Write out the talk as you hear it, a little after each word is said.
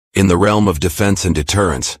In the realm of defense and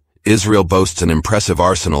deterrence, Israel boasts an impressive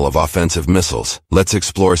arsenal of offensive missiles. Let's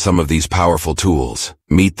explore some of these powerful tools.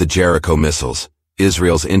 Meet the Jericho missiles,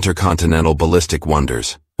 Israel's intercontinental ballistic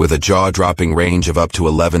wonders. With a jaw-dropping range of up to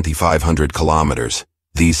 11,500 kilometers,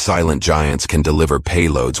 these silent giants can deliver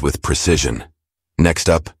payloads with precision. Next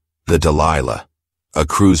up, the Delilah, a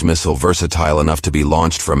cruise missile versatile enough to be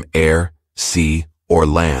launched from air, sea, or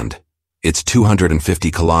land. Its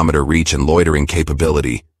 250-kilometer reach and loitering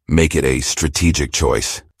capability make it a strategic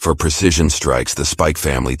choice. For precision strikes, the Spike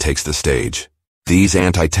family takes the stage. These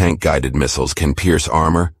anti-tank guided missiles can pierce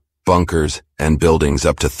armor, bunkers, and buildings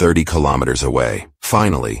up to 30 kilometers away.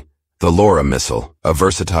 Finally, the Laura missile, a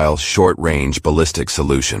versatile short-range ballistic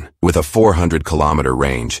solution. With a 400-kilometer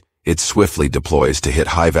range, it swiftly deploys to hit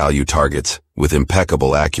high-value targets with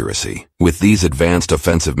impeccable accuracy. With these advanced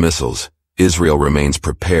offensive missiles, Israel remains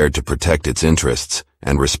prepared to protect its interests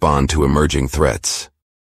and respond to emerging threats.